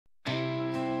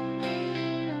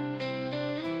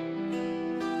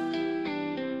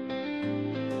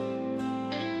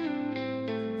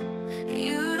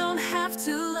have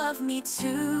to love me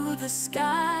to the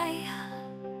sky.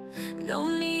 No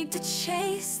need to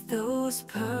chase those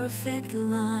perfect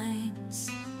lines.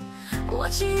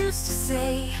 What you used to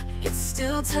say, it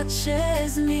still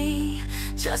touches me.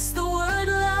 Just the word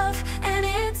love, and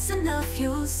it's enough,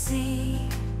 you'll see.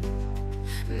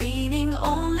 Meaning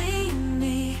only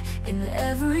me in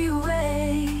every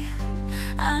way.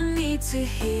 I need to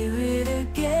hear it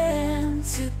again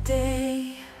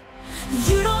today.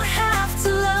 You don't have to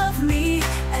love me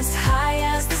as high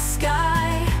as the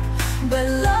sky, but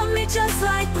love me just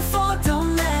like before,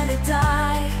 don't let it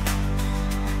die.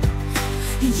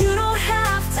 You don't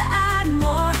have to add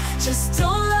more, just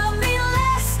don't love me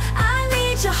less. I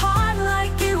need your heart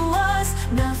like it was,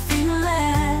 nothing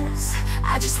less.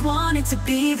 I just want it to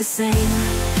be the same.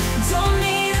 Don't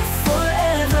need it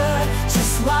forever,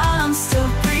 just while I'm still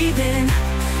breathing.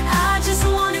 I just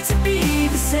want it to be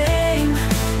the same.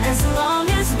 As long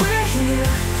as we're here,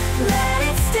 let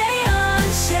it stay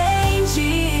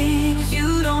unchanging.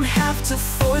 You don't have to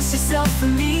force yourself for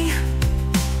me.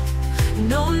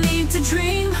 No need to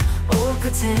dream or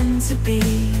pretend to be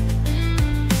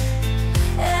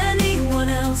anyone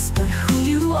else but who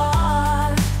you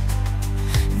are.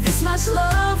 This much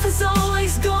love has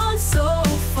always gone so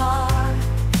far.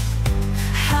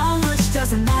 How much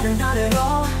doesn't matter, not at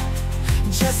all.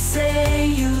 Just say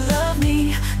you love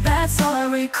me, that's all I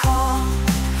recall.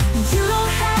 You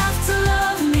don't have to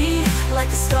love me like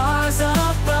the stars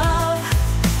above.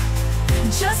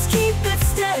 Just keep it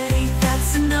steady,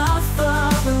 that's enough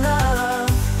of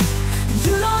love.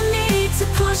 You don't need to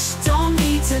push, don't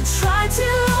need to try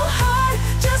too hard.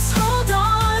 Just hold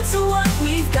on to what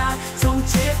we've got, don't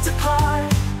drift apart.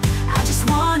 I just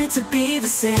want it to be the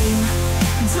same.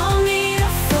 Don't need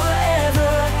it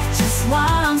forever, just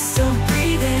while I'm still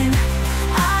breathing.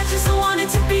 I just want it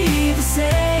to be the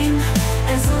same.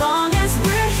 As long as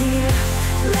we're here,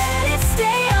 let it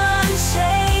stay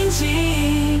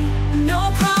unchanging.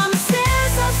 No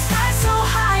promises of sky so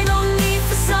high, no need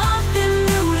for something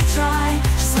new to try.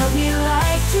 Just love me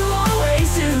like you always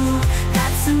do,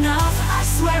 that's enough, I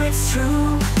swear it's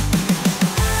true.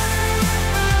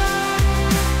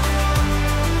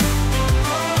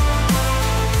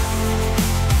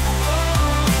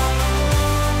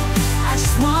 I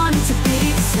just want it to be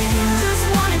the same. Just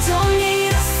want it, don't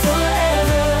need us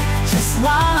forever, just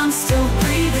while I'm still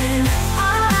breathing.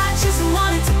 I just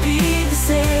want it to be the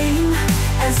same.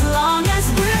 As long as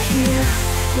we're here,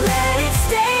 let it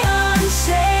stay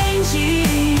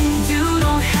unchanging. You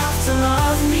don't have to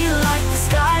love me like the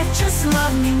sky, just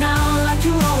love me now like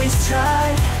you always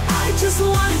tried. I just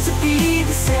want it to be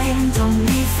the same. Don't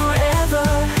need forever,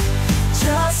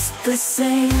 just the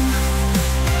same.